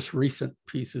the most recent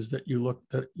pieces that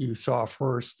you saw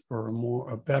first are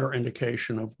a better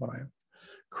indication of what I'm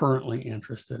currently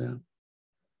interested in.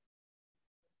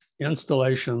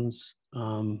 Installations,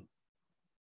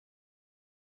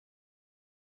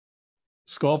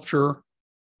 sculpture,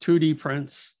 2D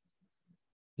prints,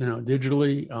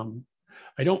 digitally.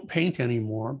 I don't paint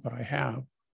anymore, but I have.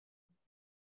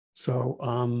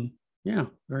 So yeah,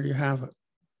 there you have it.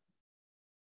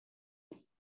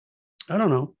 I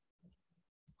don't know.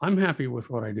 I'm happy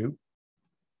with what I do.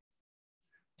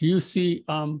 Do you see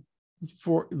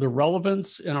for the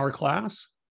relevance in our class?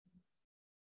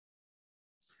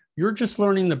 You're just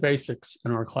learning the basics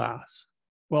in our class.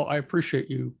 Well, I appreciate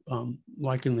you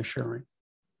liking the sharing.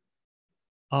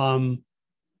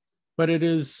 But it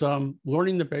is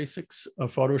learning the basics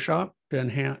of Photoshop to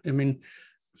enhance. I mean,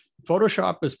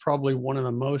 Photoshop is probably one of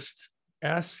the most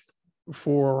asked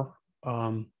for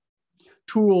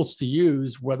tools to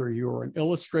use, whether you're an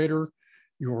illustrator,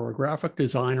 you're a graphic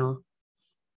designer,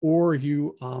 or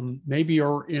you maybe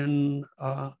are in,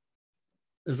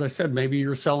 as I said, maybe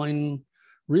you're selling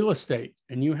real estate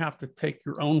and you have to take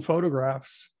your own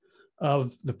photographs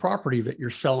of the property that you're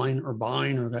selling or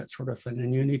buying or that sort of thing,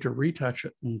 and you need to retouch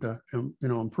it and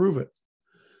improve it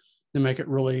and make it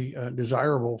really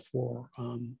desirable for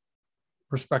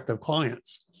prospective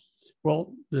clients.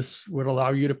 Well, this would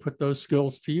allow you to put those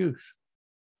skills to use.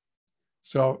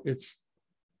 So it's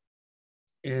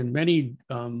in many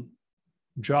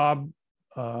job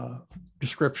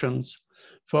descriptions,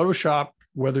 Photoshop,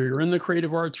 whether you're in the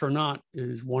creative arts or not,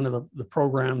 is one of the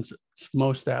programs that's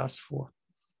most asked for.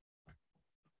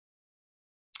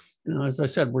 As I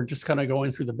said, we're just kind of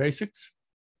going through the basics,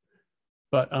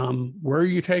 but where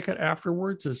you take it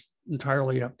afterwards is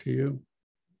entirely up to you.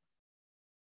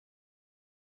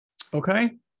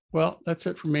 Okay, well, that's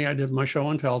it for me. I did my show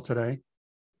and tell today.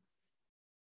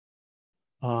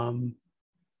 There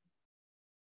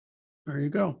you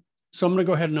go. So I'm going to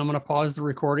go ahead and I'm going to pause the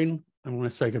recording. I'm going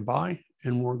to say goodbye,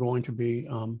 and we're going to be